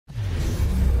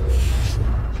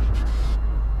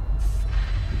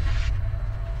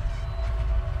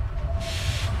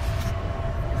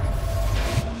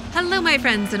my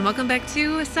friends, and welcome back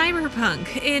to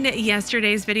Cyberpunk. In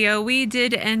yesterday's video, we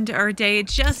did end our day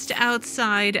just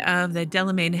outside of the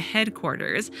Delamain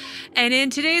headquarters. And in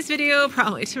today's video,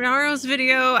 probably tomorrow's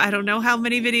video, I don't know how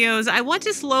many videos, I want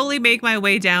to slowly make my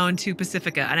way down to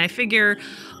Pacifica. And I figure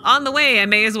on the way, I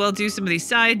may as well do some of these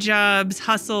side jobs,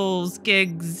 hustles,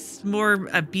 gigs, more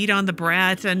a beat on the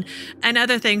brat, and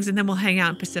other things. And then we'll hang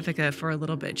out in Pacifica for a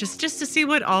little bit, just to see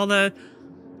what all the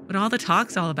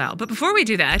talk's all about. But before we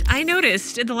do that, I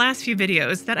noticed in the last few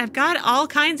videos that I've got all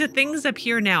kinds of things up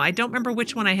here now. I don't remember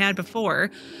which one I had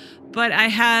before, but I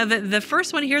have the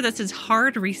first one here that says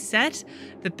hard reset.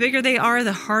 The bigger they are,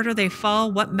 the harder they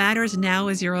fall. What matters now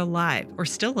is you're alive, or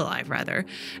still alive rather.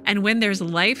 And when there's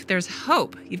life, there's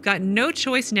hope. You've got no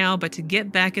choice now but to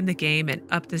get back in the game and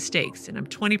up the stakes. And I'm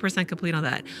 20% complete on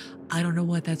that. I don't know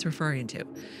what that's referring to.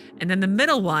 And then the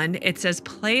middle one, it says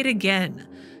play it again.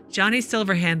 Johnny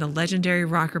Silverhand, the legendary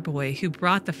rocker boy who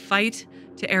brought the fight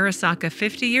to Arasaka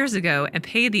 50 years ago and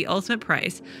paid the ultimate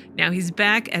price. Now he's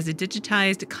back as a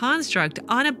digitized construct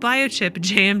on a biochip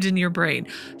jammed in your brain,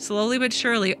 slowly but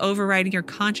surely overriding your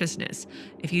consciousness.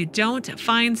 If you don't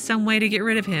find some way to get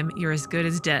rid of him, you're as good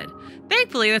as dead.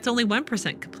 Thankfully, that's only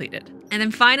 1% completed. And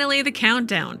then finally, the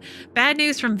countdown. Bad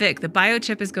news from Vic. The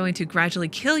biochip is going to gradually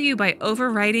kill you by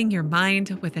overriding your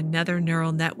mind with another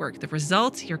neural network. The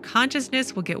result, your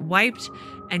consciousness will get wiped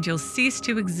and you'll cease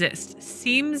to exist.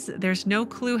 Seems there's no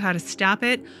clue how to stop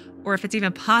it or if it's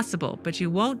even possible, but you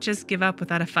won't just give up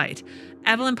without a fight.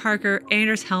 Evelyn Parker,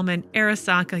 Anders Hellman,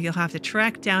 Arasaka, you'll have to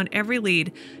track down every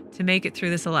lead to make it through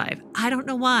this alive. I don't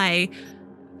know why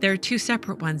there are two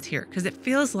separate ones here, because it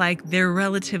feels like they're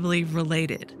relatively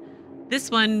related. This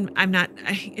one, I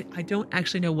don't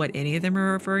actually know what any of them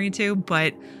are referring to,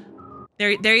 but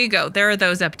there you go. There are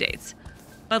those updates.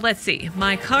 But let's see.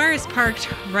 My car is parked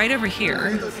right over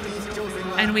here,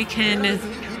 and we can,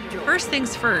 first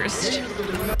things first,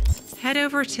 head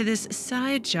over to this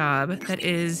side job that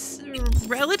is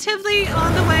relatively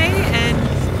on the way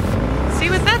and see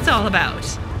what that's all about.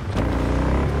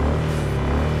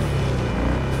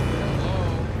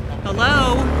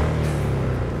 Hello?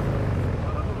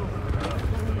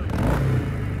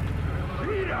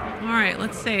 All right,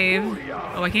 let's save.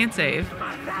 Oh, I can't save.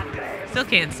 Still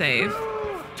can't save.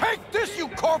 Take this, you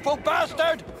corporal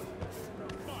bastard!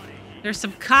 There's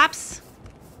some cops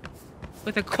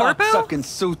with a corpo? Cocksucking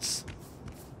suits.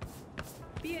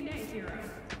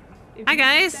 Hi,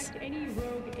 guys.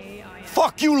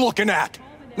 Fuck you looking at?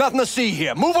 Nothing to see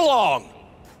here. Move along!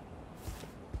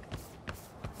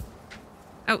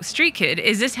 Oh, Street Kid,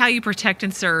 is this how you protect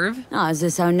and serve? Oh, is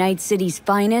this how Night City's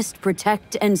finest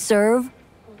protect and serve?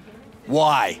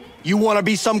 Why? You want to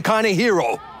be some kind of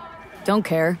hero? Don't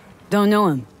care. Don't know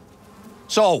him.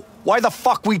 So, why the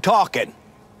fuck we talking?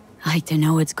 I like to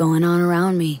know what's going on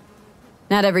around me.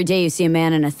 Not every day you see a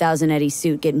man in a 1,000 Eddie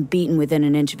suit getting beaten within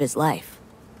an inch of his life.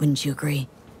 Wouldn't you agree?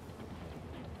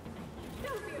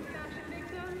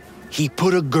 He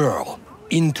put a girl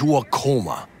into a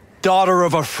coma. Daughter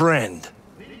of a friend.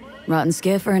 Rotten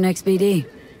skiff or an XBD?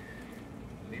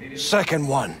 Second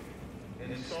one.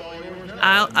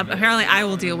 Apparently I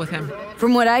will deal with him.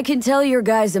 From what I can tell, your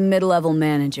guy's a mid-level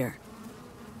manager.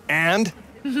 And?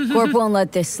 Corp won't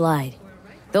let this slide.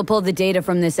 They'll pull the data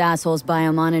from this asshole's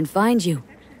biomon and find you.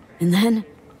 And then,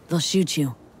 they'll shoot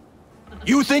you.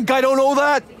 You think I don't know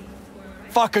that?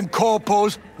 Fucking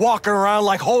corpos walking around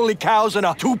like holy cows in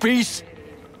a two-piece?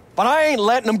 But I ain't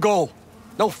letting them go.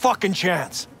 No fucking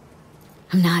chance.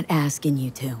 I'm not asking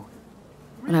you to.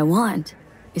 What I want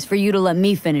is for you to let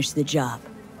me finish the job.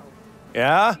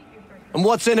 Yeah? And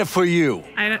what's in it for you?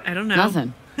 I don't know.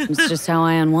 Nothing. It's just how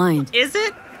I unwind. Is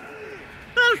it?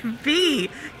 B,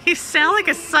 you sound like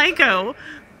a psycho.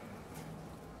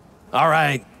 All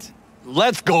right.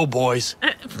 Let's go, boys.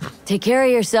 Take care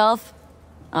of yourself,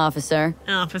 officer.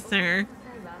 Officer.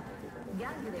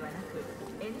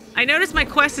 I noticed my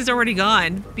quest is already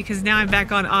gone because now I'm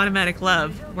back on automatic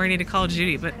love where I need to Call of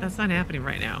Duty, but that's not happening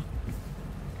right now.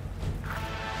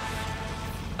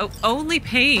 Oh, only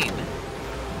pain.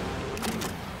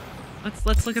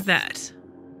 Let's look at that.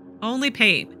 Only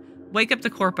pain. Wake up the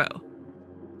corpo.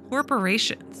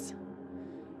 Corporations.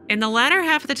 In the latter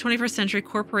half of the 21st century,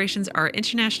 corporations are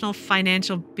international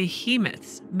financial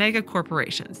behemoths, mega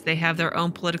corporations. They have their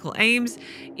own political aims,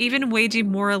 even waging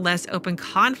more or less open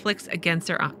conflicts against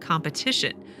their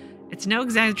competition. It's no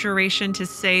exaggeration to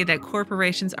say that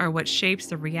corporations are what shapes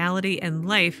the reality and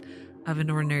life of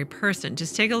an ordinary person.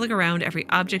 Just take a look around. Every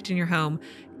object in your home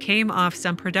came off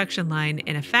some production line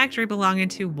in a factory belonging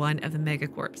to one of the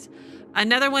megacorps.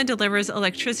 Another one delivers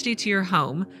electricity to your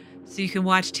home. so you can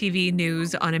watch TV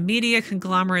news on a media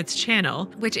conglomerate's channel,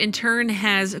 which in turn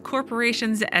has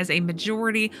corporations as a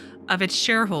majority of its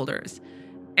shareholders.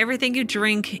 Everything you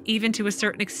drink, even to a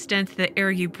certain extent the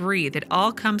air you breathe, it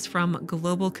all comes from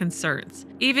global concerns.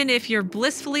 Even if you're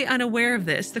blissfully unaware of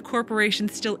this, the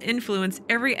corporations still influence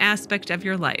every aspect of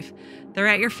your life. They're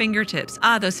at your fingertips.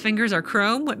 Ah, those fingers are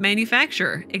chrome? What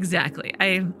manufacturer? Exactly.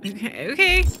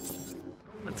 Okay.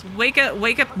 Let's wake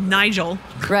up Nigel.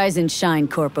 Rise and shine,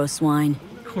 Corpo Swine.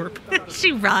 Corp.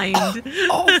 She rhymed.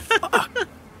 Oh, fuck.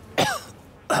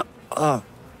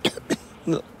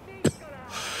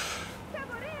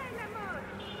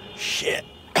 Shit.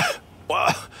 Well,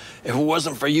 if it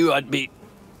wasn't for you, I'd be...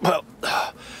 Well,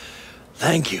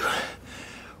 thank you.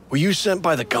 Were you sent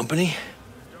by the company?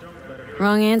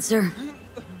 Wrong answer.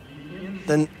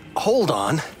 Then, hold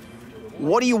on.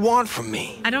 What do you want from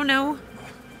me? I don't know.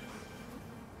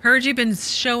 Heard you've been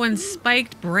showing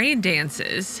spiked brain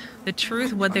dances. The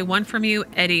truth, what they want from you,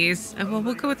 Eddie's. Well,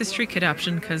 we'll go with the street kid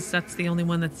option because that's the only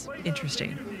one that's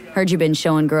interesting. Heard you been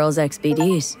showing girls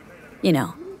XBDs. You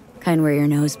know, kind where your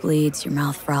nose bleeds, your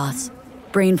mouth froths,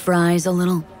 brain fries a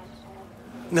little.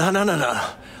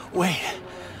 No. Wait.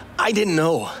 I didn't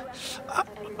know.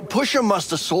 Pusher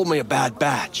must have sold me a bad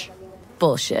batch.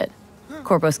 Bullshit.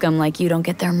 Corpo scum like you don't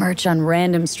get their merch on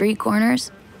random street corners.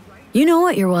 You know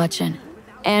what you're watching,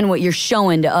 and what you're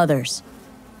showing to others.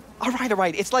 All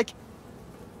right. It's like,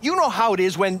 you know how it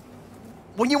is when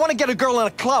you want to get a girl in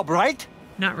a club, right?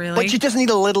 Not really. But you just need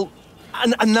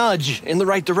a nudge in the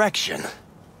right direction.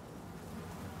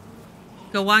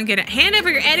 Go on, get it. Hand over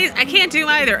your Eddies. I can't do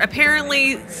either.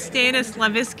 Apparently,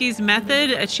 Stanislavski's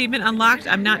method, achievement unlocked.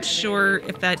 I'm not sure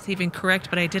if that's even correct,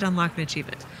 but I did unlock an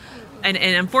achievement. And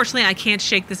unfortunately, I can't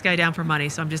shake this guy down for money,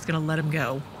 so I'm just going to let him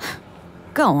go.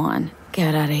 Go on.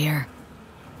 Get out of here.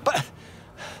 But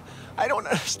I don't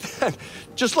understand.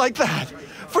 Just like that.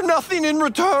 For nothing in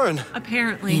return.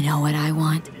 Apparently. You know what I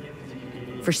want?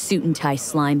 For suit and tie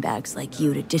slime bags like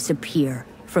you to disappear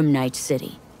from Night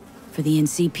City. For the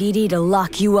NCPD to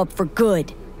lock you up for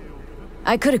good.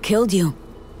 I could have killed you.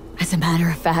 As a matter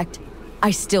of fact,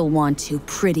 I still want to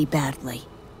pretty badly.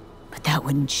 But that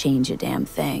wouldn't change a damn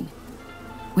thing.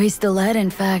 Waste the lead, in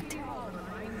fact.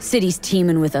 City's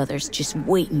teeming with others just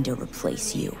waiting to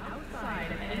replace you.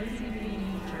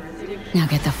 Now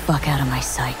get the fuck out of my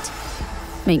sight.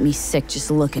 Make me sick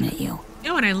just looking at you.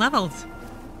 Oh, and I leveled.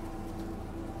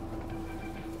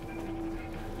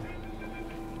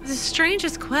 This is the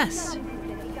strangest quest.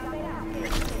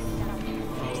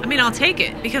 I mean, I'll take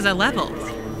it because I leveled.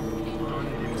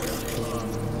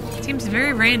 It seems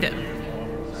very random.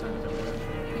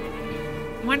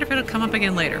 I wonder if it'll come up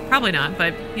again later. Probably not,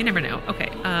 but you never know. Okay,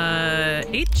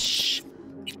 H.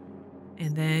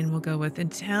 And then we'll go with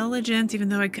intelligence, even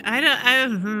though we'll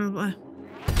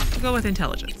go with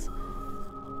intelligence.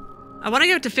 I want to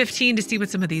go up to 15 to see what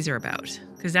some of these are about,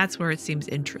 because that's where it seems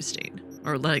interesting.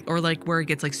 Or like where it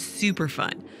gets like super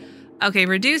fun. Okay,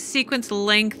 reduce sequence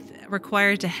length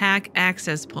required to hack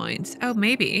access points. Oh,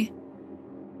 maybe.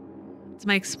 It's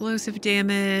my explosive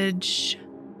damage.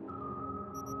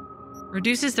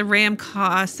 Reduces the RAM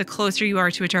cost the closer you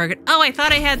are to a target. Oh, I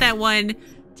thought I had that one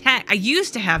tag. I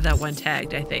used to have that one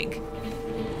tagged, I think.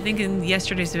 I think in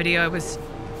yesterday's video I was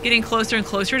getting closer and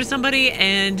closer to somebody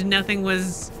and nothing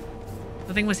was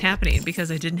happening because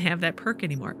I didn't have that perk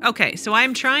anymore. Okay, so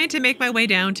I'm trying to make my way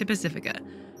down to Pacifica.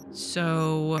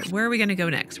 So where are we going to go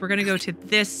next? We're going to go to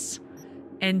this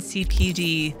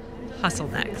NCPD hustle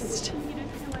next.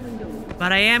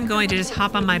 But I am going to just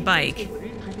hop on my bike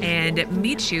and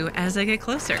meet you as I get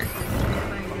closer.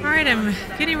 All right, I'm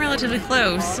getting relatively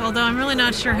close, although I'm really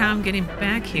not sure how I'm getting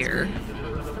back here.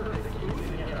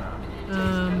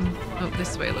 Oh,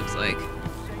 this way it looks like.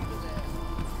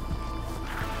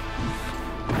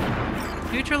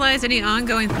 Neutralize any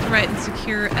ongoing threat and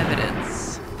secure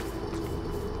evidence.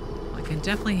 I can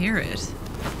definitely hear it.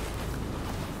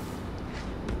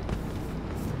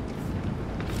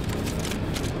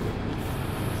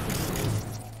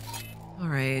 All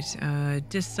right,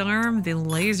 disarm the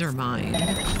laser mine.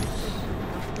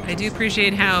 I do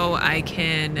appreciate how I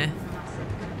can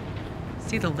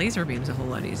see the laser beams a whole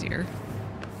lot easier.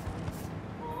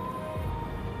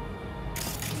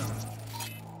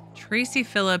 Tracy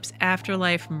Phillips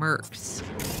Afterlife Mercs.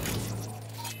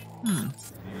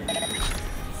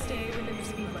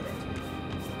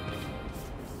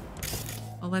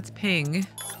 Well, let's ping.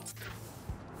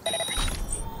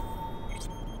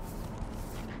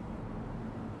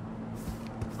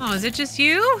 Oh, is it just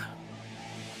you?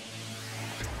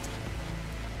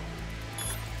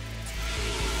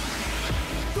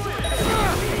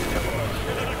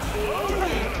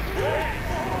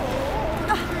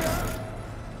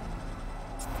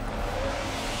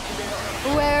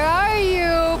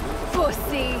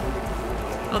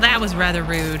 that was rather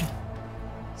rude.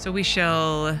 So we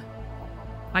shall...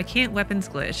 Why can't weapons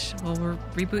glitch? Well, we'll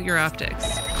reboot your optics.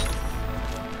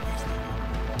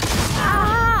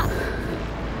 Ah!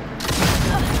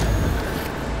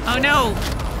 Oh no!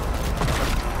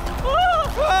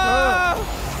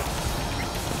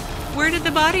 Where did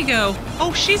the body go?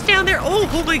 Oh, she's down there. Oh,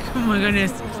 holy, oh my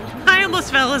goodness. I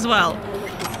almost fell as well.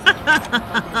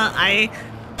 I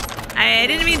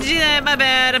didn't mean to do that. My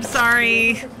bad. I'm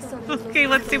sorry. Okay,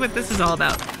 let's see what this is all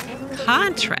about.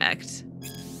 Contract.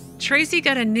 Tracy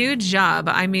got a new job.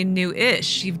 I mean,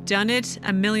 new-ish. You've done it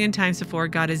a million times before.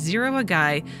 Got a zero a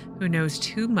guy who knows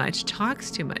too much,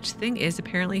 talks too much. Thing is,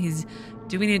 apparently he's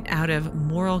doing it out of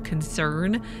moral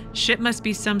concern. Shit must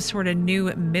be some sort of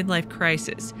new midlife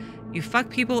crisis. You fuck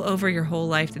people over your whole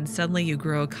life, then suddenly you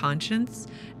grow a conscience.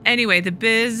 Anyway, the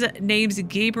biz name's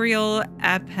Gabriel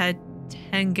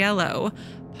Abatangelo.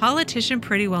 Politician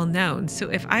pretty well known, so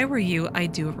if I were you,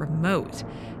 I'd do it remote.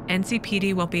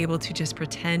 NCPD won't be able to just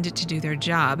pretend to do their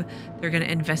job. They're going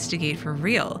to investigate for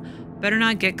real. Better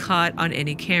not get caught on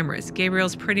any cameras.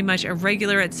 Gabriel's pretty much a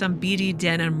regular at some beady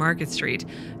den on Market Street.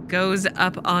 Goes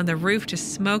up on the roof to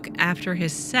smoke after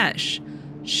his sesh.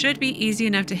 Should be easy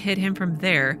enough to hit him from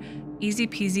there. Easy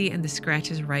peasy and the scratch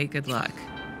is right. Good luck.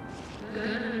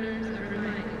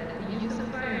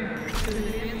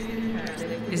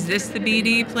 Is this the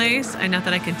BD place? Not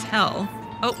that I can tell.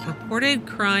 Oh, reported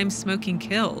crime, smoking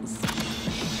kills.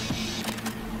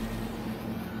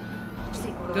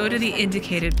 Go to the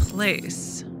indicated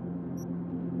place.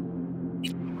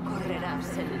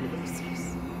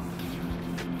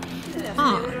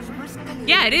 Huh.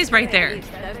 Yeah, it is right there.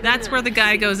 That's where the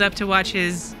guy goes up to watch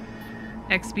his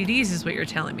XBDs is what you're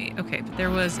telling me. Okay, but there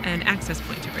was an access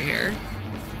point over here.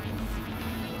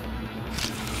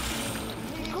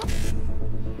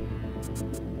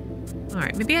 All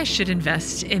right, maybe I should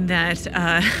invest in that,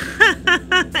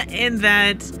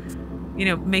 you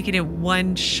know, making it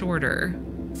one shorter.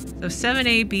 So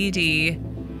 7A BD,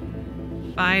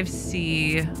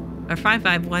 5C, or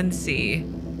 551C,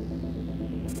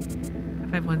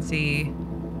 551C,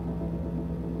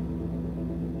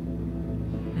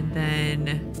 and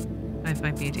then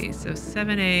 55BD. So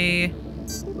 7A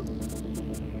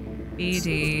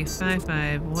BD,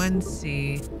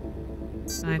 551C,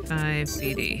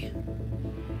 55BD.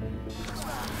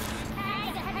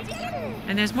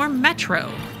 And there's more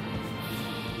Metro.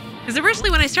 Because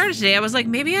originally when I started today, I was like,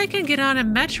 maybe I can get on a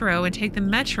Metro and take the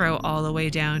Metro all the way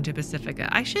down to Pacifica.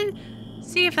 I should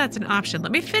see if that's an option.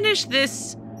 Let me finish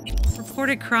this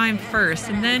reported crime first,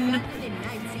 and then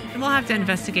we'll have to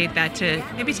investigate that to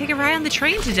maybe take a ride on the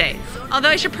train today. Although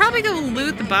I should probably go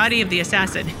loot the body of the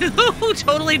assassin, who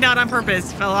totally not on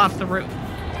purpose fell off the roof.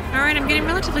 All right, I'm getting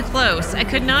relatively close. I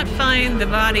could not find the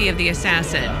body of the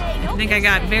assassin. I think I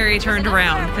got very turned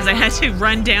around because I had to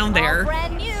run down there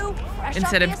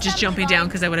instead of just jumping down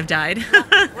because I would have died.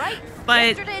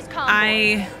 But how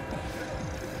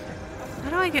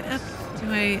do I get up?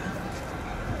 Do I...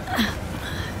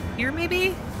 Here,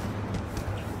 maybe?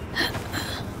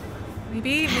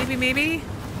 Maybe?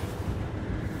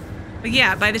 But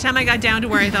yeah, by the time I got down to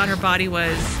where I thought her body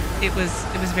was, it was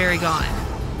very gone.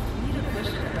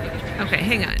 Okay,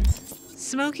 hang on.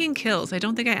 Smoking kills. I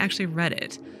don't think I actually read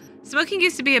it. Smoking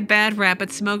used to be a bad rap,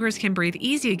 but smokers can breathe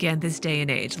easy again this day and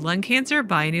age. Lung cancer?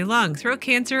 Buy a new lung. Throat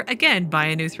cancer? Again, buy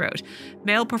a new throat.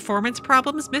 Male performance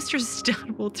problems? Mr.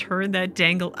 Stun will turn that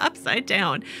dangle upside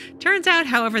down. Turns out,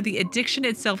 however, the addiction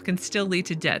itself can still lead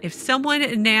to death. If someone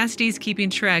nasty's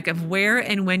keeping track of where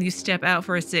and when you step out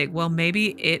for a cig, well,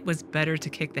 maybe it was better to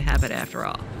kick the habit after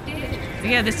all. But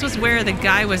yeah, this was where the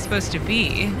guy was supposed to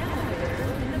be.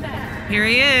 Here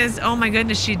he is. Oh my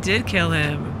goodness, she did kill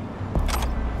him.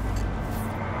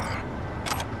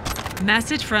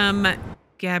 Message from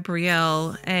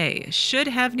Gabriel A. Should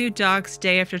have new docs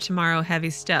day after tomorrow, heavy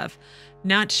stuff.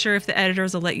 Not sure if the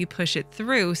editors will let you push it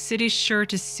through. City's sure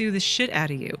to sue the shit out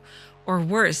of you. Or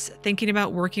worse, thinking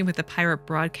about working with a pirate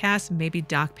broadcast, maybe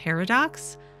Doc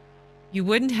Paradox? You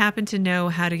wouldn't happen to know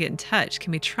how to get in touch.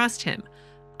 Can we trust him?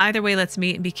 Either way, let's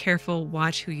meet and be careful.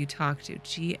 Watch who you talk to.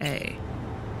 GA.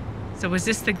 So was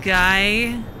this the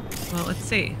guy? Well, let's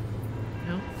see.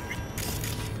 No.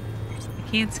 I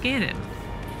can't scan him.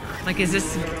 Like, is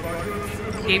this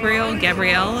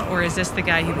Gabriel, or is this the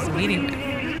guy he was meeting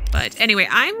with? But anyway,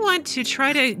 I want to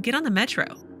try to get on the Metro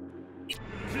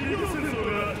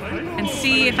and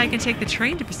see if I can take the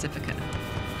train to Pacifica.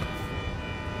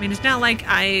 I mean, it's not like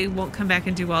I won't come back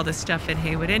and do all this stuff in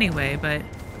Heywood anyway, but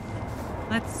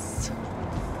let's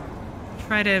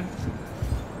try to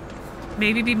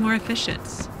maybe be more efficient.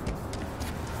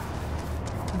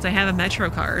 Since I have a Metro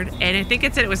card, and I think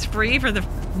it said it was free for the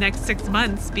next 6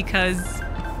 months because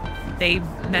they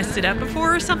messed it up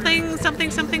before or something.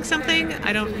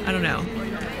 I don't know.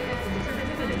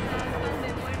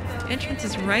 Entrance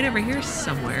is right over here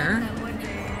somewhere.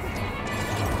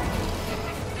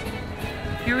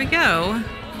 Here we go.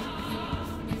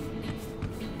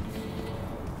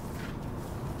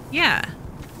 Yeah.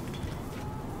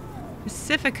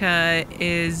 Pacifica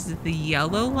is the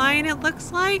yellow line, it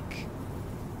looks like.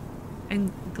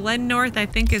 And Glen North, I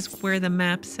think, is where the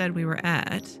map said we were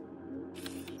at.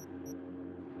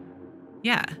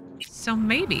 Yeah, so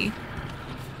maybe.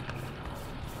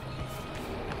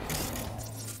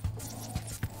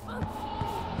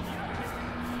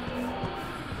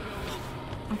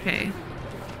 Okay.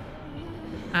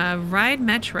 Ride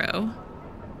Metro.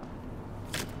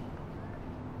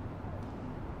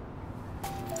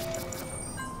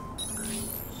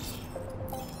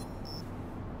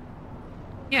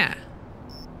 Yeah.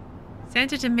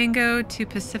 Santo Domingo to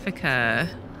Pacifica.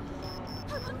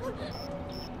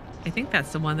 I think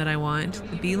that's the one that I want.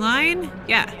 The B line?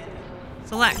 Yeah.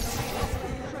 Select.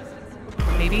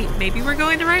 Maybe we're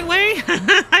going the right way?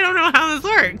 I don't know how this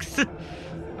works.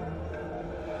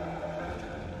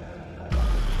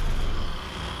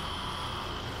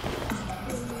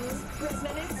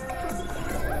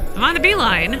 I'm on the B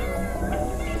line.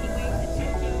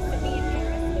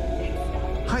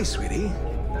 Hi, sweetie.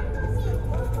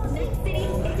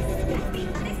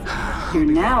 You're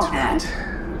now at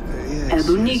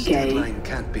Ebunike. Line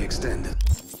can't be extended.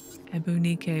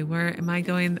 Ebunike, where am I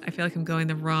going? I feel like I'm going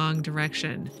the wrong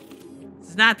direction. This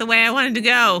is not the way I wanted to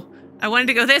go. I wanted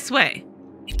to go this way.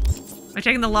 Am I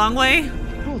taking the long way?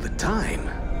 All the time.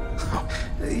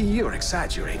 You're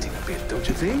exaggerating a bit, don't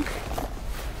you think?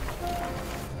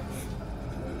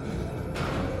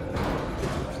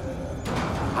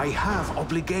 I have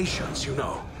obligations, you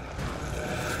know.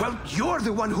 Well, you're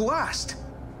the one who asked.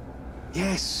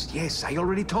 Yes, I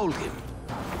already told him.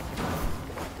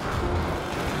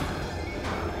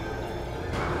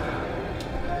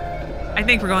 I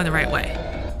think we're going the right way.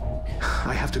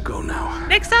 I have to go now.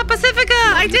 Next up, Pacifica!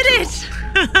 I did it!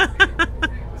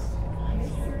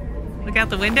 Look out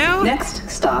the window. Next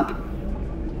stop,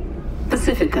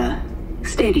 Pacifica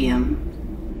Stadium.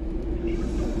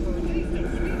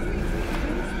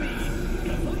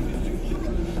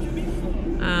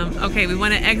 Okay, we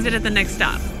want to exit at the next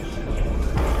stop.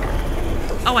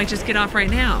 Oh, I just get off right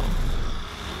now.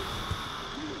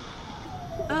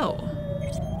 Oh.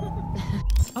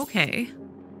 Okay.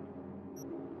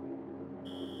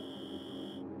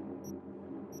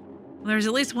 Well, there's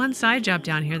at least one side job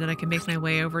down here that I can make my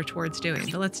way over towards doing.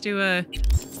 But let's do a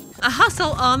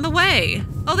hustle on the way.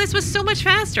 Oh, this was so much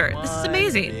faster. This is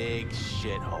amazing. Big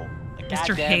shithole.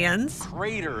 Mr. Hands.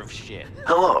 Crater of shit.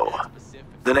 Hello.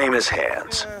 The name is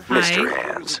Hands. Hi. Mr.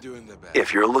 Hands.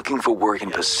 If you're looking for work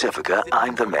in Pacifica,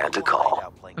 I'm the man to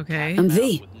call. Okay. I'm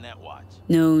V.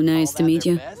 No, nice to meet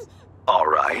you. All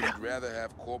right.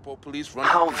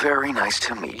 How very nice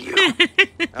to meet you.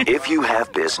 If you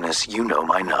have business, you know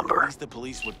my number. The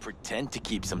police would pretend to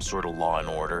keep some sort of law and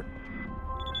order.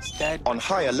 Instead, On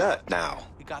high alert now.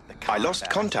 I lost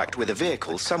contact with a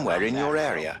vehicle somewhere in your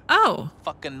area. Oh.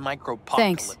 fucking micro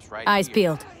Thanks. Eyes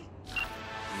peeled.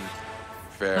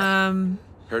 Fair.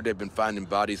 Heard they've been finding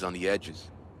bodies on the edges.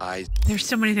 There's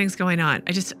so many things going on.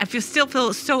 Still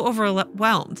feel so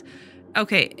overwhelmed.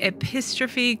 Okay,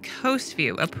 Epistrophy,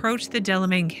 Coastview. Approach the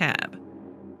Delamain cab.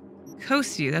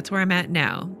 Coastview, that's where I'm at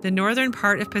now. The northern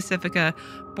part of Pacifica,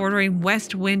 bordering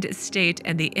West Wind Estate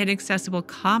and the inaccessible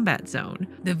combat zone.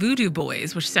 The Voodoo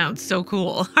Boys, which sounds so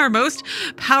cool, are most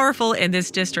powerful in this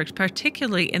district,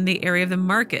 particularly in the area of the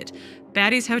market,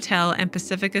 Batty's Hotel, and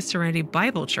Pacifica Serenity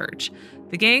Bible Church.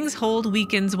 The gangs hold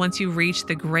weekends once you reach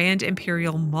the Grand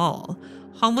Imperial Mall,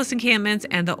 homeless encampments,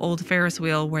 and the old Ferris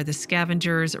wheel where the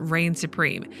scavengers reign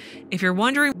supreme. If you're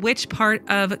wondering which part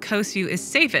of Coastview is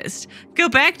safest, go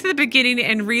back to the beginning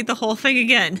and read the whole thing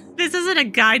again. This isn't a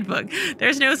guidebook.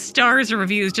 There's no stars or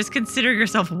reviews. Just consider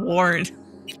yourself warned.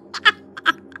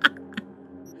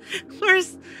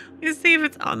 Let's see if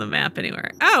it's on the map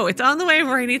anywhere. Oh, it's on the way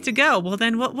where I need to go. Well,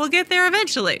 then we'll get there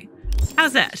eventually.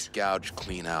 How's that? Gouge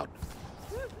clean out.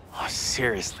 Oh,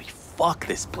 seriously, fuck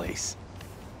this place.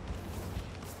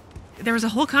 There was a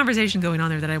whole conversation going on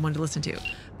there that I wanted to listen to.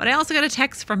 But I also got a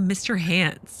text from Mr.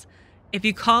 Hands. If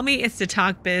you call me, it's to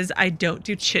talk biz. I don't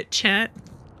do chit chat.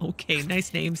 Okay,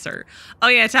 nice name, sir. Oh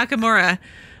yeah, Takemura.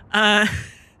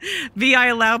 V, I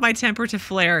allow my temper to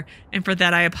flare, and for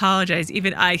that I apologize.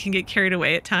 Even I can get carried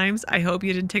away at times. I hope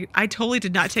you didn't take it. I totally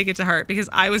did not take it to heart because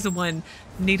I was the one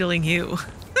needling you.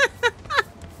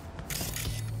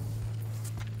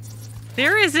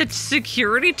 There is a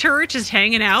security turret just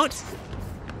hanging out.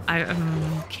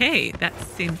 Okay, that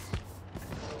seems...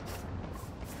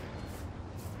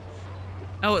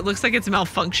 Oh, it looks like it's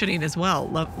malfunctioning as well.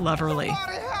 Loverly.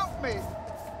 Help me.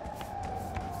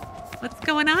 What's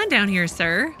going on down here,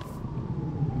 sir?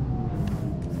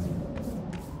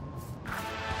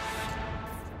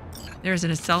 There's an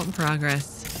assault in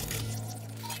progress.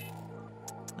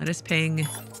 Let us ping.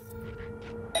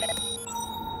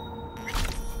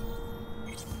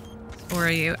 Or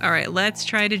are you? All right, let's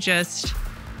try to just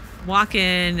walk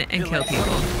in and kill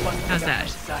people. How's that?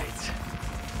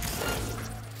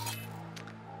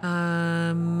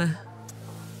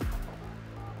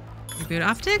 Reboot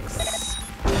optics.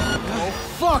 Oh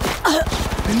fuck!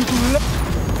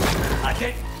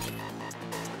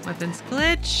 Weapons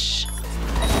glitch.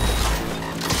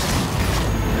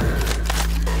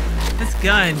 This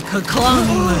gun. Ka-clung!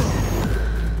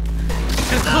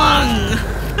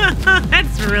 Ka-clung!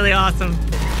 That's really awesome.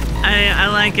 I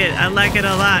like it. I like it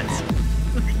a lot.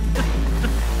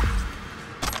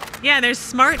 Yeah, there's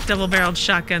smart double-barreled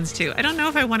shotguns too. I don't know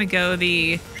if I want to go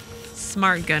the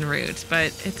smart gun route,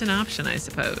 but it's an option, I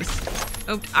suppose.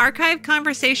 Oh, archive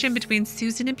conversation between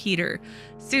Susan and Peter.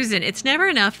 Susan, it's never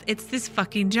enough. It's this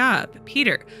fucking job.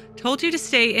 Peter, told you to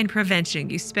stay in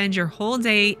prevention. You spend your whole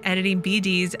day editing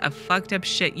BDs of fucked up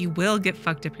shit. You will get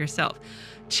fucked up yourself.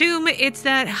 Choom, it's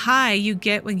that high you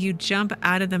get when you jump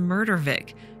out of the murder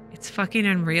Vic. It's fucking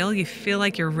unreal. You feel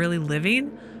like you're really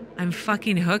living. I'm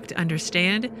fucking hooked,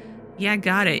 understand? Yeah,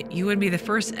 got it. You wouldn't be the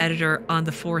first editor on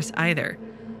the force either.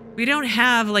 We don't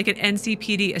have like an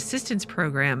NCPD assistance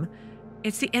program.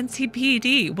 It's the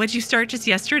NCPD. What'd you start just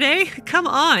yesterday? Come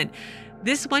on.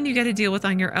 This one you got to deal with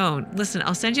on your own. Listen,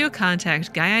 I'll send you a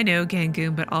contact. Guy I know,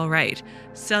 Gangoon, but all right.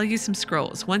 Sell you some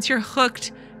scrolls. Once you're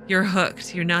hooked, you're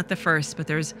hooked. You're not the first, but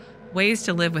there's ways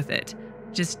to live with it.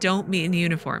 Just don't meet in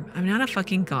uniform. I'm not a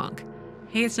fucking gonk.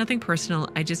 Hey, it's nothing personal.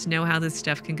 I just know how this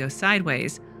stuff can go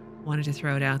sideways. Wanted to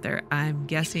throw it out there. I'm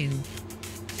guessing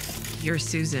you're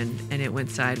Susan and it went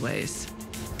sideways.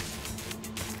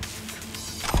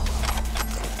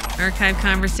 Archive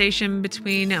conversation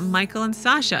between Michael and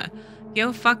Sasha.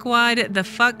 Yo, fuckwad, the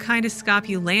fuck kind of scop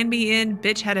you land me in?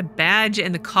 Bitch had a badge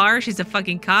in the car. She's a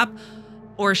fucking cop.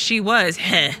 Or she was.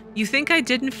 Heh. You think I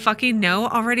didn't fucking know?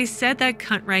 Already said that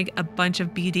cunt rag a bunch of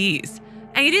BDs.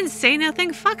 And you didn't say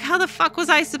nothing? Fuck, how the fuck was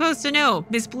I supposed to know?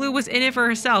 Miss Blue was in it for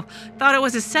herself. Thought it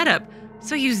was a setup.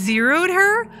 So you zeroed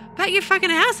her? Bet your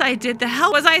fucking ass I did. The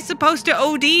hell was I supposed to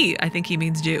OD? I think he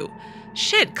means do.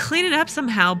 Shit, clean it up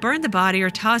somehow. Burn the body or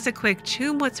toss it quick.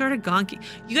 Choom, what sort of gonky?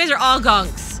 You guys are all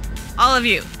gonks. All of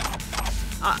you.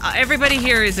 Everybody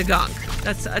here is a gonk.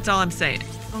 That's all I'm saying.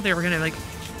 Oh, they were gonna like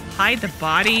hide the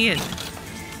body and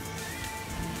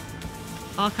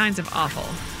all kinds of awful.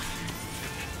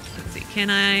 Let's see, can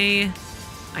I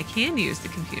can use the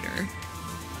computer.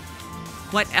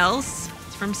 What else?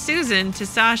 It's from Susan to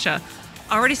Sasha.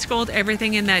 Already scrolled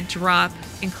everything in that drop,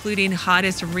 including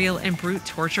hottest, real, and brute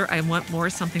torture. I want more,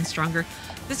 something stronger.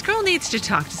 This girl needs to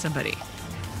talk to somebody.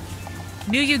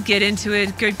 Knew you'd get into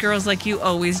it. Good girls like you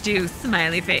always do.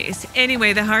 Smiley face.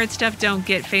 Anyway, the hard stuff don't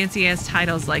get fancy-ass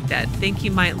titles like that. Think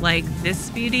you might like this,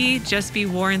 Speedy? Just be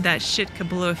warned that shit could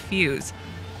blow a fuse.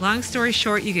 Long story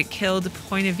short, you get killed.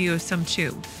 Point of view of some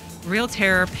tomb. Real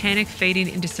terror, panic fading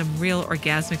into some real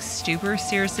orgasmic stupor.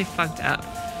 Seriously fucked up.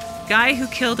 Guy who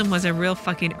killed him was a real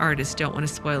fucking artist. Don't want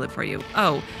to spoil it for you.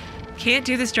 Oh, can't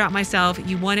do this drop myself.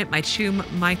 You want it, my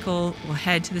choom. Michael will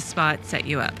head to the spot, set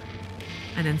you up.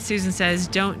 And then Susan says,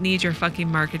 don't need your fucking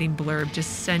marketing blurb.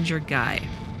 Just send your guy.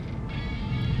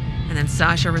 And then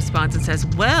Sasha responds and says,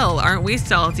 well, aren't we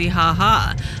salty? Ha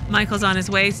ha. Michael's on his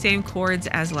way. Same chords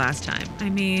as last time. I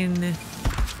mean,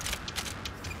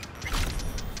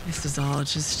 this is all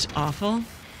just awful.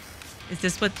 Is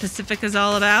this what Pacifica's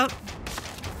all about?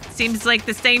 Seems like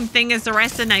the same thing as the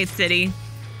rest of Night City.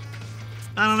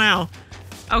 I don't know.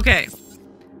 Okay.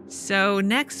 So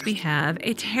next we have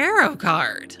a tarot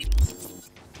card.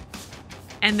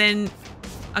 And then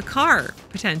a car,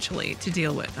 potentially, to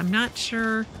deal with. I'm not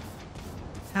sure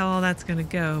how all that's going to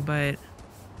go, but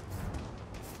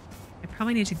I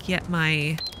probably need to get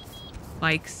my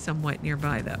bike somewhat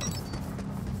nearby, though.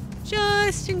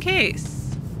 Just in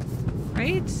case.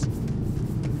 Right?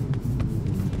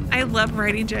 I love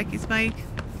riding Jackie's bike.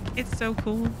 It's so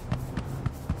cool.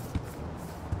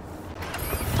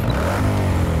 All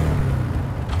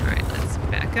right, let's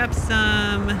back up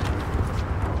some.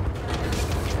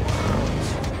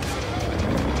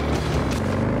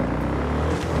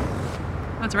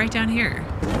 Oh, it's right down here.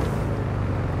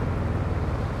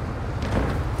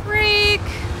 Freak!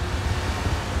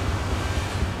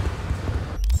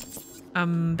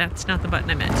 That's not the button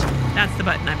I meant. That's the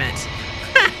button I meant.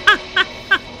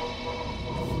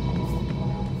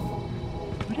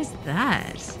 What is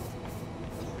that?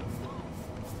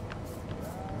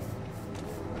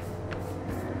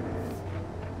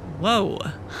 Whoa.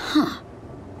 Huh.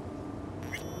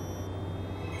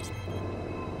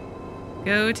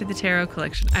 Go to the tarot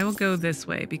collection. I will go this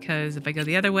way because if I go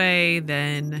the other way,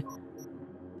 then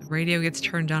the radio gets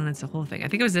turned on and it's the whole thing. I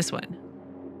think it was this one.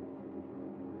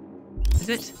 Is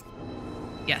it?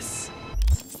 Yes.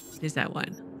 It is that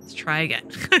one. Let's try again.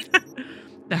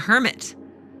 The Hermit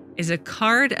is a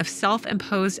card of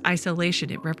self-imposed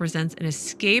isolation. It represents an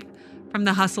escape from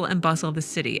the hustle and bustle of the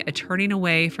city, a turning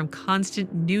away from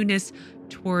constant newness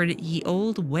toward ye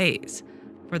old ways.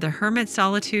 For the hermit,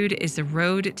 solitude is the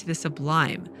road to the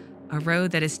sublime, a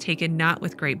road that is taken not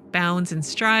with great bounds and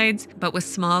strides, but with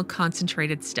small,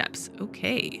 concentrated steps.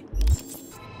 Okay.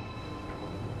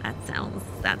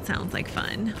 That sounds like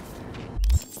fun.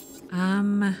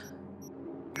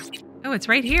 Oh, it's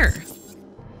right here.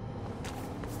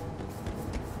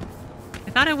 I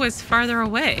thought it was farther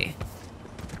away.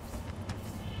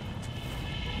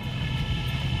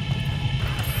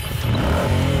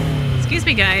 Excuse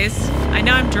me, guys. I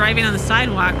know I'm driving on the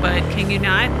sidewalk, but can you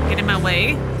not get in my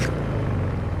way?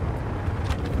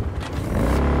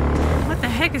 What the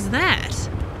heck is that?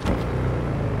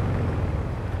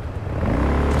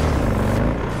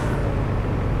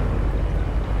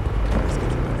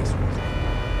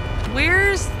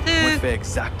 Where's the...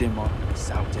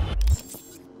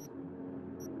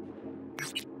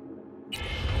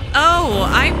 Oh,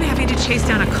 I'm having to chase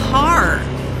down a car.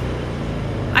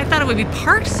 I thought it would be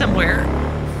parked somewhere.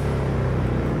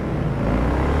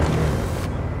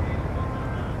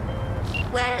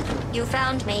 Well, you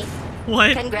found me.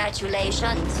 What?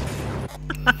 Congratulations.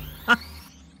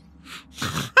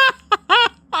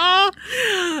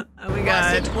 Oh my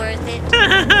god. Was it worth it?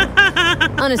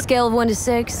 On a scale of 1 to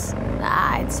 6,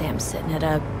 I'd say I'm sitting at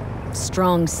a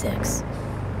strong 6.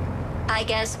 I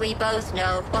guess we both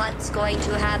know what's going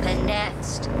to happen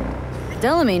next.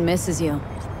 Delamain misses you.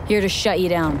 Here to shut you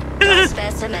down. Your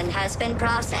specimen has been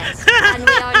processed, and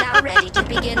we are now ready to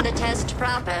begin the test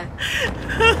proper.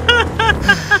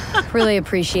 Really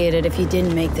appreciate it if you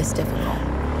didn't make this difficult.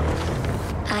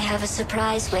 I have a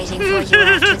surprise waiting for you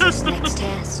after this next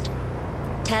test.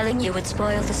 Telling you would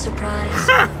spoil the surprise,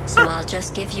 so I'll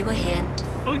just give you a hint.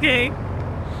 Okay.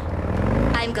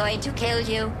 I'm going to kill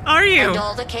you. Are you? And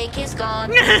all the cake is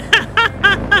gone. You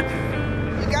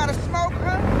gotta smoke,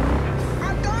 huh?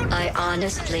 I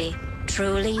honestly,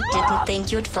 truly didn't think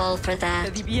you'd fall for that.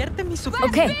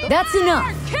 Okay, that's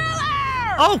enough.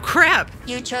 Oh, crap.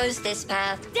 You chose this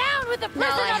path. Down with the person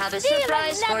Now I have a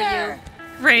surprise for you.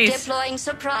 Race. Deploying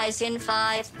surprise in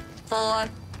 5, 4.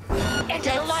 Into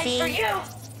the light see. for you.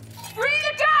 Free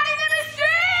the god in the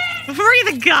machine! Free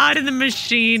the god in the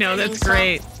machine. Oh, that's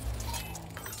great.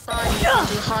 Bodies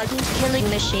into hardened killing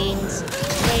machines.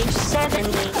 Page 70.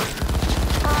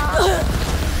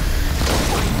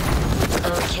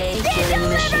 Okay, killing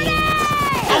machines.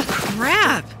 Oh,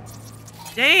 crap.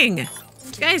 Dang. You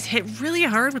guys hit really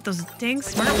hard with those dang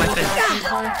smart weapons.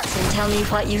 And tell me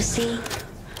what you see.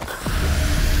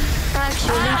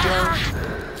 Actually,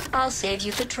 don't. I'll save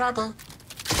you the trouble.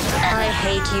 I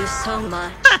hate you so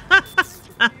much.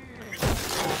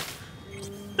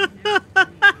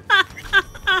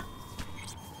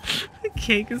 The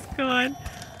cake is gone.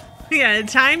 Yeah,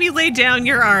 time you lay down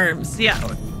your arms.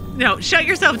 Yeah. No, shut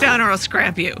yourself down or I'll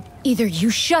scrap you. Either you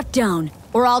shut down,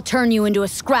 or I'll turn you into a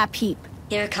scrap heap.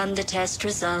 Here come the test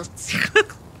results.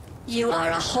 You are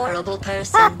a horrible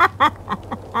person.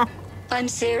 I'm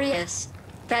serious.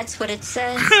 That's what it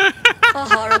says. A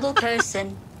horrible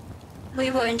person.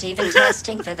 We weren't even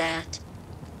testing for that.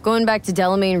 Going back to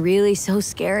Delamain really so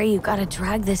scary? You gotta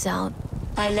drag this out.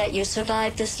 I let you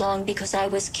survive this long because I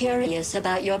was curious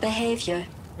about your behavior.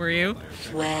 Were you?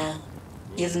 Well,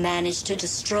 you've managed to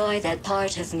destroy that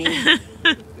part of me.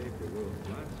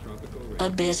 A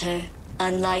bitter,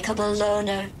 unlikable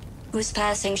loner whose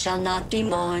passing shall not be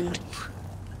mourned.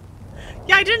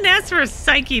 Yeah, I didn't ask for a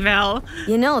psyche eval.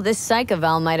 You know, this psych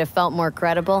eval might have felt more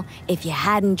credible if you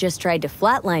hadn't just tried to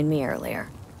flatline me earlier.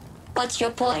 What's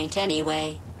your point,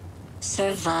 anyway?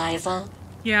 Survival?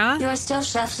 Yeah? You're still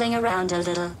shuffling around a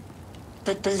little.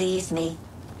 But believe me,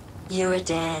 you're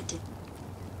dead.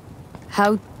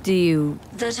 How do you...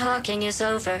 The talking is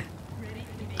over.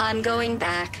 I'm going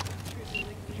back.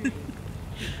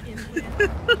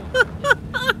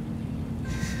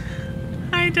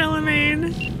 Hi,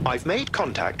 Delamain. I've made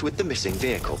contact with the missing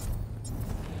vehicle.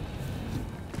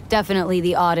 Definitely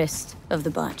the oddest of the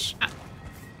bunch.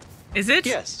 Is it?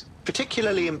 Yes.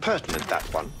 Particularly impertinent, that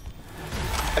one.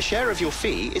 A share of your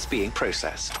fee is being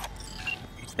processed.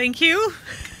 Thank you.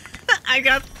 I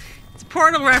got it's a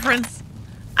Portal reference.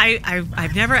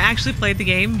 I've never actually played the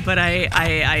game, but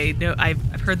I know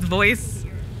I've heard the voice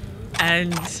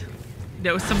and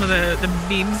know some of the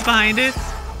memes behind it.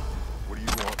 What do you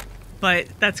want? But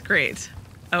that's great.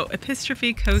 Oh,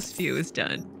 Epistrophy Coastview is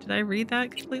done. Did I read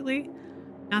that completely?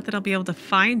 Not that I'll be able to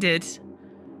find it,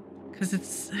 because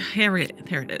it's there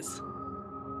it is.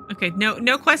 Okay,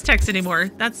 no quest text anymore.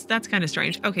 That's kind of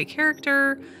strange. Okay,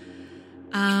 character,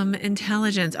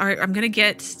 intelligence. All right, I'm gonna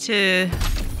get to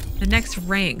the next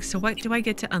rank. So what do I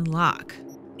get to unlock?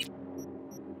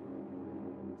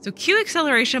 So Q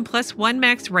acceleration plus 1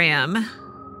 max RAM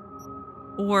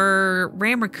or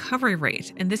RAM recovery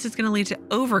rate, and this is gonna lead to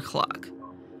overclock.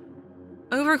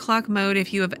 Overclock mode,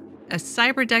 if you have a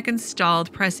cyber deck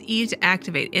installed, press E to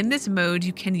activate. In this mode,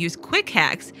 you can use quick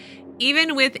hacks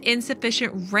even with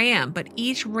insufficient RAM, but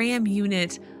each RAM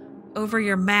unit over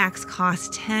your max costs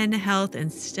 10 health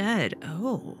instead.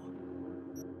 Oh.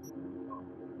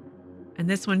 And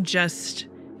this one just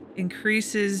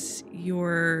increases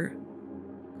your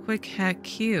quick hack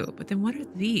Q. But then what are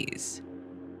these?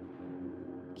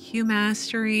 Q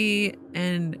mastery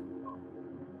and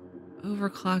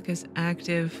overclock is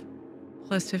active,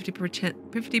 plus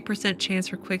 50% chance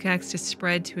for quick hacks to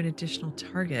spread to an additional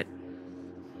target.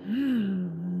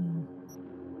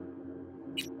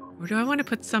 Or do I want to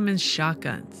put some in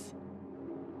shotguns?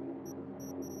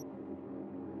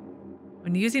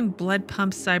 When using blood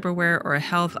pump, cyberware, or a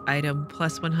health item,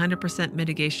 plus 100%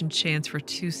 mitigation chance for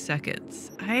 2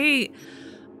 seconds. I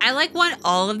want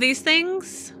all of these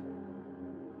things.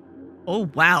 Oh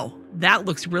wow, that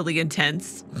looks really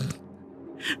intense.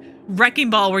 Wrecking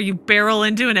ball where you barrel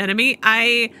into an enemy.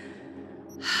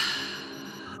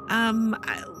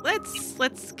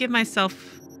 Let's give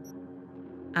myself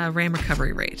a RAM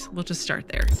recovery rate. We'll just start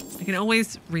there. I can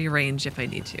always rearrange if I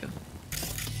need to.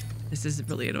 This is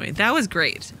really annoying. That was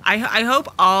great. I hope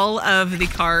all of the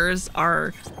cars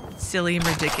are silly and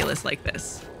ridiculous like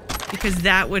this, because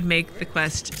that would make the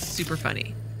quest super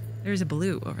funny. There's a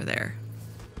blue over there.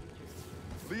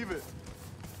 Leave it.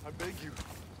 I beg you.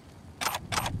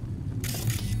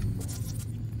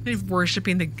 They're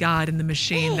worshiping the god in the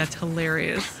machine. That's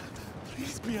hilarious.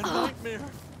 Please be a nightmare.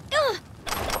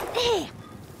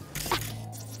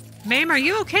 Ma'am, are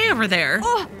you okay over there?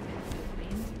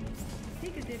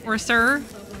 Or sir?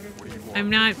 I'm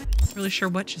not really sure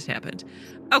what just happened.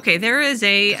 Okay, there is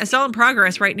a assault in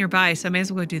progress right nearby, so I may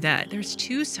as well go do that. There's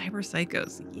 2 cyber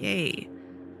psychos. Yay.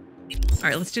 All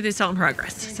right, let's do the assault in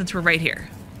progress since we're right here.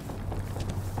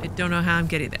 I don't know how I'm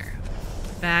getting there.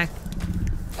 Back.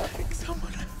 Pick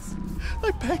someone else.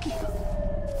 I beg you.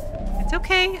 It's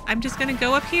okay. I'm just gonna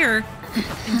go up here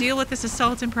and deal with this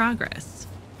assault in progress.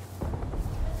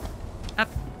 Up,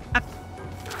 up.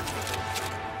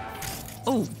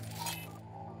 Oh.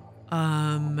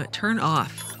 Turn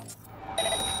off.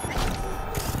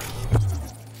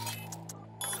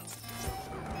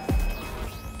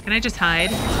 Can I just hide?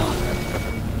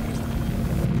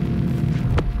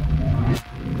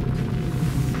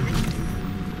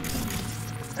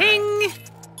 Ping!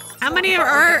 How many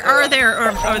are there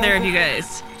of you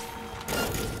guys?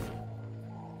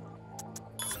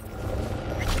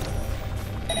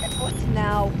 What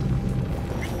now?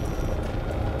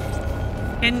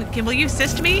 Will you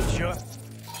assist me? Sure.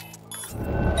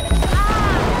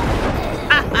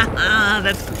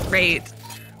 That's great.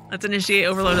 Let's initiate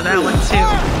overload of that one too.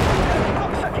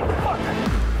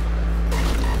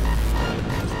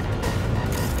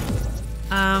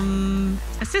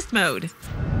 Assist mode.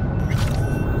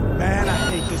 Man, I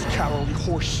hate this cowardly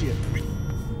horse shit.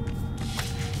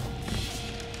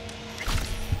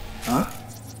 Huh?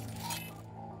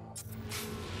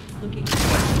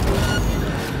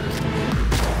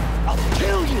 I'll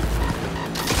kill you.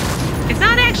 It's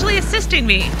not actually assisting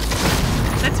me.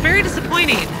 That's very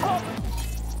disappointing.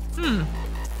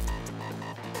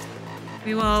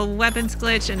 We will weapons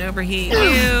glitch and overheat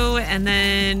you, and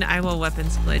then I will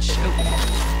weapons glitch. Oh,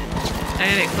 I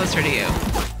gotta get closer to you.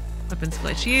 Weapons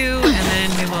glitch you, and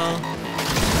then we will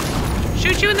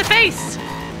shoot you in the face.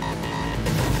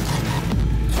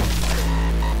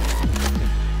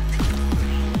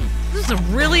 This is a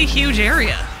really huge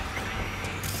area.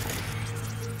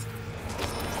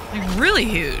 Like, really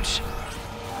huge.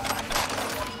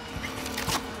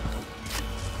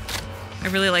 I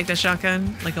really like the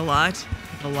shotgun, like a lot.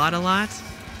 A lot.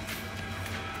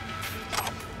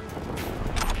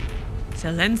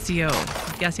 Silencio.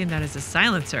 I'm guessing that is a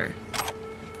silencer.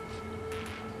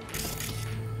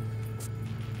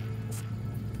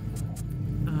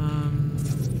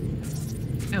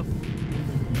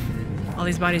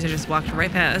 these bodies are just walked right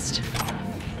past.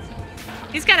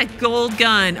 He's got a gold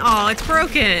gun. Oh, it's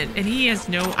broken. And he has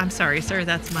no... I'm sorry, sir.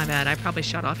 That's my bad. I probably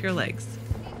shot off your legs.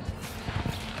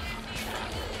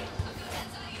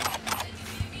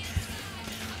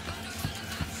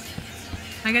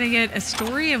 Am I gonna get a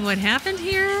story of what happened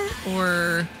here?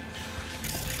 Or...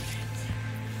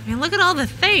 I mean, look at all the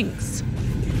things.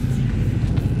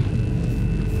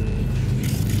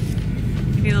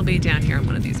 Maybe it'll be down here on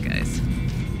one of these guys.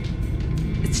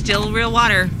 It's still real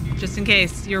water, just in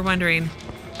case you're wondering.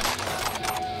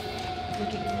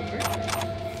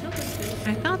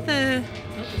 I thought the...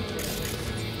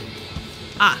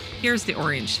 Ah, here's the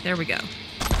orange. There we go.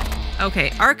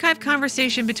 Okay, archive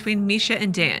conversation between Misha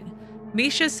and Dan.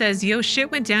 Misha says, yo,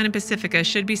 shit went down in Pacifica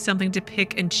should be something to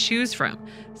pick and choose from.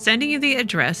 Sending you the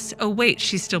address. Oh, wait,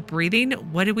 she's still breathing?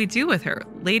 What did we do with her?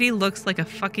 Lady looks like a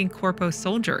fucking corpo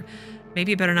soldier.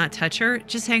 Maybe you better not touch her.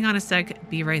 Just hang on a sec.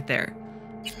 Be right there.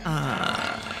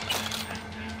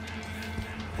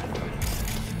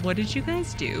 What did you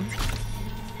guys do?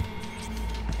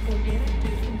 I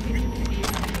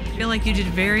feel like you did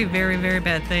very, very, very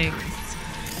bad things.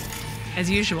 As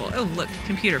usual. Oh, look,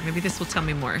 computer. Maybe this will tell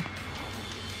me more.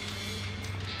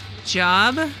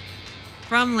 Job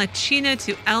from La China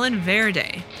to Ellen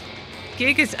Verde.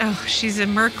 Gig is... Oh, she's a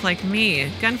merc like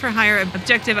me. Gun for hire.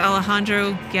 Objective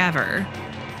Alejandro Gaver.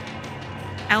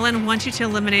 Ellen wants you to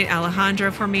eliminate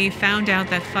Alejandro for me. Found out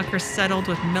that fucker settled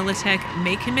with Militech.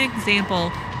 Make him an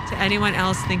example to anyone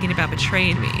else thinking about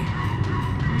betraying me.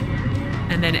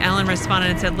 And then Ellen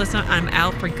responded and said, listen, I'm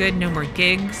out for good. No more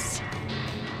gigs.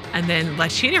 And then La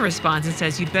China responds and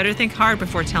says, you'd better think hard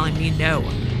before telling me no.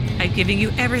 I've given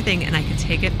you everything and I can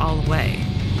take it all away.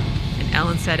 And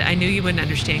Ellen said, I knew you wouldn't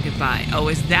understand goodbye. Oh,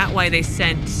 is that why they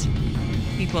sent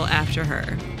people after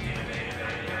her?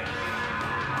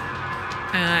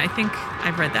 I think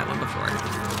I've read that one before.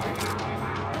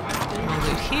 I'll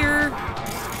loot here.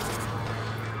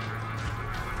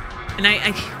 And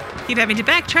I keep having to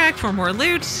backtrack for more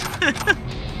loot.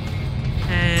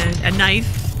 And a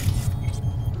knife.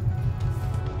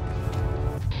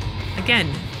 Again,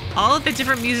 all of the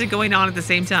different music going on at the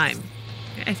same time.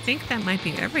 I think that might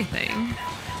be everything.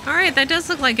 All right, that does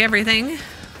look like everything.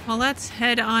 Well, let's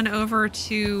head on over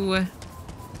to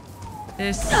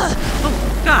this.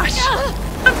 Oh, gosh.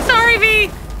 I'm sorry, V.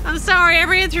 I'm sorry. I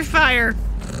ran through fire.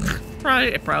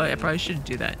 I probably shouldn't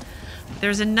do that.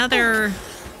 There's another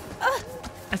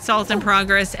assault in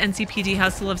progress. NCPD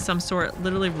hustle of some sort,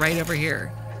 literally right over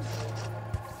here.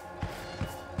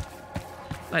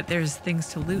 But there's things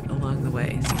to loot along the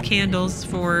way. Some candles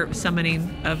for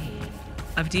summoning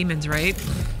of demons, right?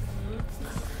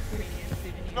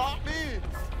 Not me.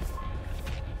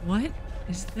 What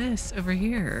is this over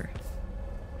here?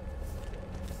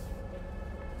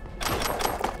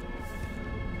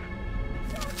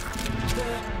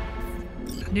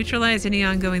 Neutralize any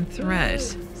ongoing threat.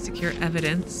 Secure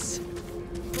evidence.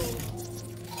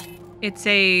 It's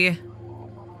a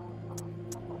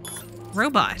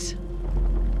robot.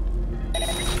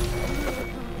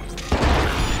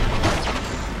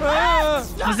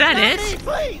 Was that it?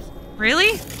 Please.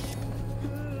 Really?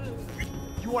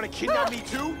 You want to kidnap me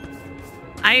too?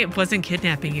 I wasn't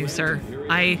kidnapping you, sir.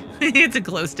 It's a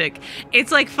glow stick.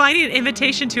 It's like finding an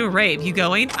invitation to a rave. You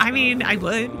going? I mean, I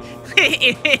would.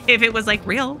 If it was like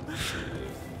real.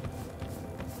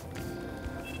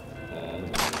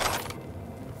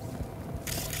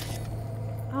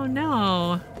 Oh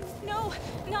no. No,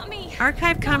 not me.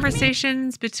 Archive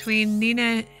conversations between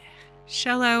Nina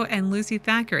Chelo and Lucy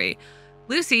Thackery.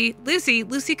 Lucy,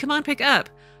 come on, pick up.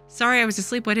 Sorry, I was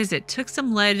asleep. What is it? Took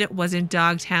some lead, was in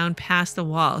Dogtown, past the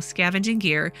wall, scavenging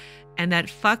gear, and that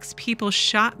fucks people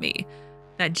shot me.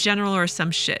 That general or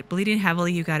some shit. Bleeding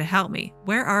heavily, you gotta help me.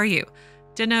 Where are you?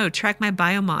 Dunno, track my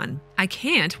biomon. I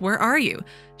can't. Where are you?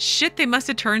 Shit, they must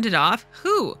have turned it off.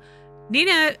 Who?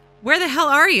 Nina, where the hell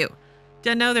are you?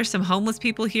 Dunno, there's some homeless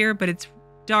people here, but it's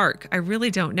dark. I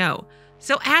really don't know.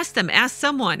 So ask them. Ask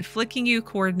someone. Flicking you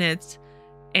coordinates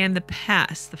and the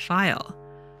file.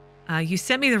 You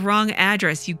sent me the wrong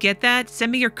address. You get that?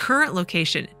 Send me your current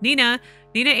location. Nina,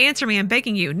 answer me. I'm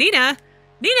begging you. Nina,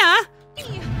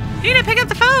 pick up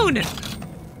the phone.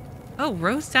 Oh,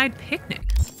 Roadside picnic.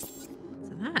 What's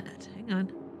that?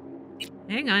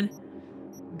 Hang on.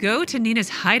 Go to Nina's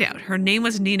hideout. Her name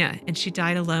was Nina, and she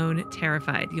died alone,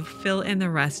 terrified. You fill in the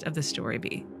rest of the story,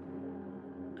 B.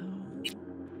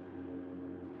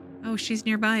 Oh, she's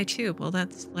nearby too. Well,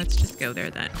 let's just go there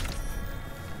then.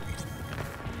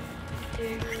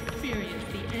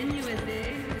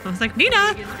 I was like,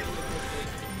 Nina!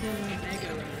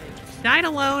 Died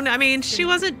alone. I mean, she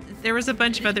wasn't... There was a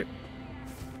bunch of other...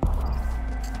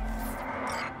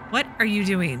 are you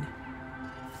doing?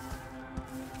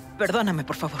 Perdóname,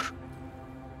 por favor.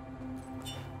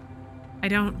 I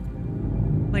don't...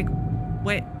 Like,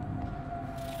 what?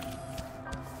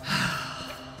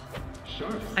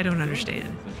 I don't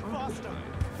understand.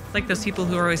 Like those people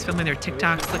who are always filming their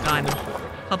TikToks like on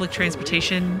public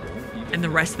transportation and the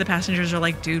rest of the passengers are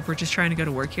like, dude, we're just trying to go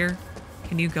to work here.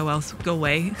 Can you go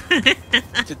away?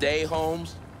 Today,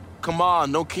 Holmes? Come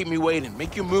on, don't keep me waiting.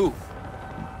 Make your move.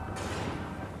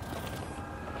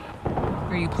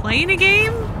 Are you playing a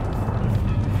game?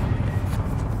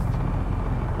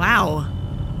 Wow.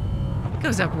 It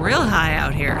goes up real high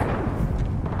out here.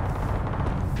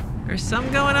 There's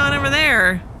something going on over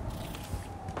there.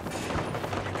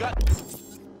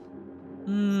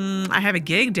 I have a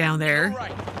gig down there.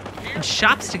 And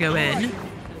shops to go in.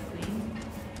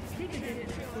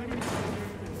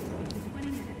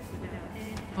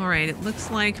 Alright, it looks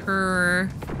like her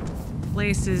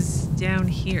place is down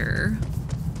here.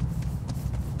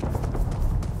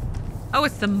 Oh,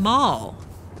 it's the mall.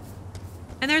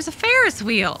 And there's a Ferris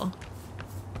wheel.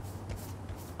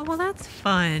 Oh, well, that's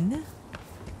fun.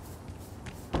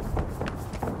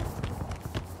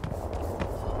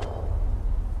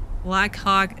 Black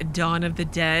Hawk, Dawn of the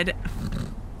Dead.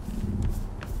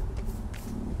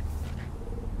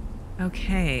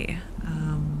 Okay.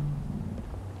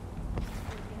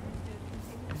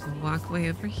 There's a walkway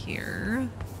over here.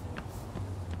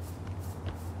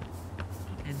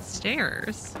 And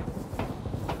stairs.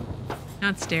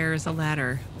 Not stairs, a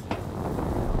ladder.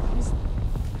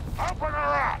 Open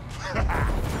her up!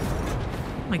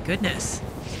 Oh my goodness.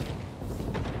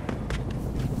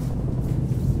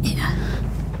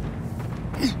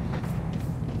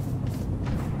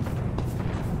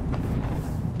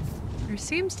 There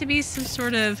seems to be some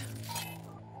sort of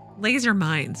laser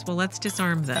mines. Well, let's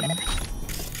disarm them.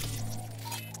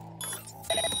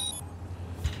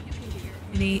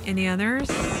 Any others?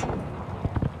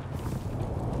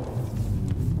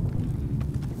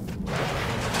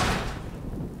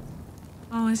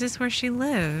 Oh, is this where she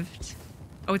lived?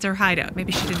 Oh, it's her hideout.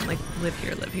 Maybe she didn't like live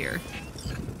here.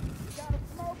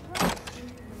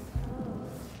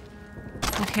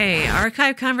 Okay,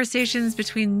 archive conversations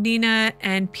between Nina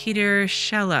and Peter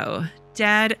Chelo.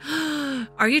 Dad,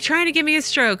 are you trying to give me a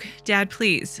stroke? Dad,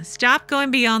 please, stop going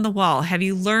beyond the wall. Have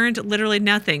you learned literally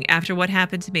nothing after what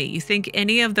happened to me? You think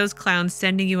any of those clowns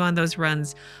sending you on those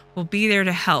runs will be there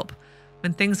to help?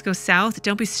 When things go south,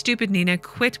 don't be stupid, Nina.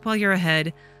 Quit while you're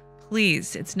ahead.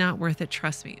 Please, it's not worth it.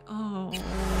 Trust me. Oh.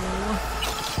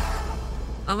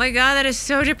 Oh my God, that is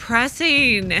so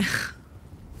depressing.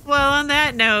 Well, on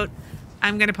that note,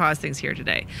 I'm going to pause things here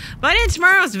today. But in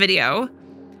tomorrow's video,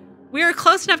 we are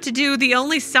close enough to do the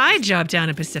only side job down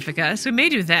in Pacifica, so we may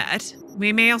do that.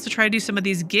 We may also try to do some of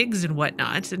these gigs and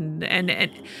whatnot. And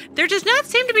there does not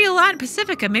seem to be a lot in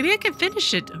Pacifica. Maybe I can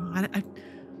finish it.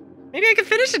 Maybe I can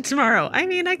finish it tomorrow. I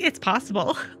mean, it's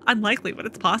possible. Unlikely, but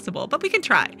it's possible. But we can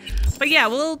try. But yeah,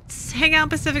 we'll hang out in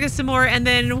Pacifica some more. And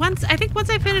then once I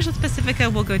finish with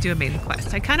Pacifica, we'll go do a main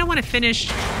quest. I kind of want to finish...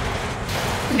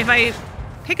 If I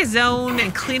pick a zone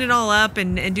and clean it all up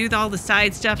and do all the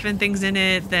side stuff and things in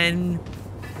it, then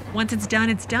once it's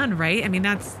done, right? I mean,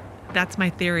 that's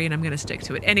my theory, and I'm going to stick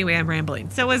to it. Anyway, I'm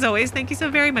rambling. So as always, thank you so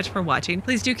very much for watching.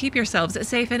 Please do keep yourselves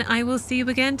safe, and I will see you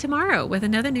again tomorrow with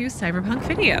another new Cyberpunk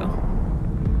video.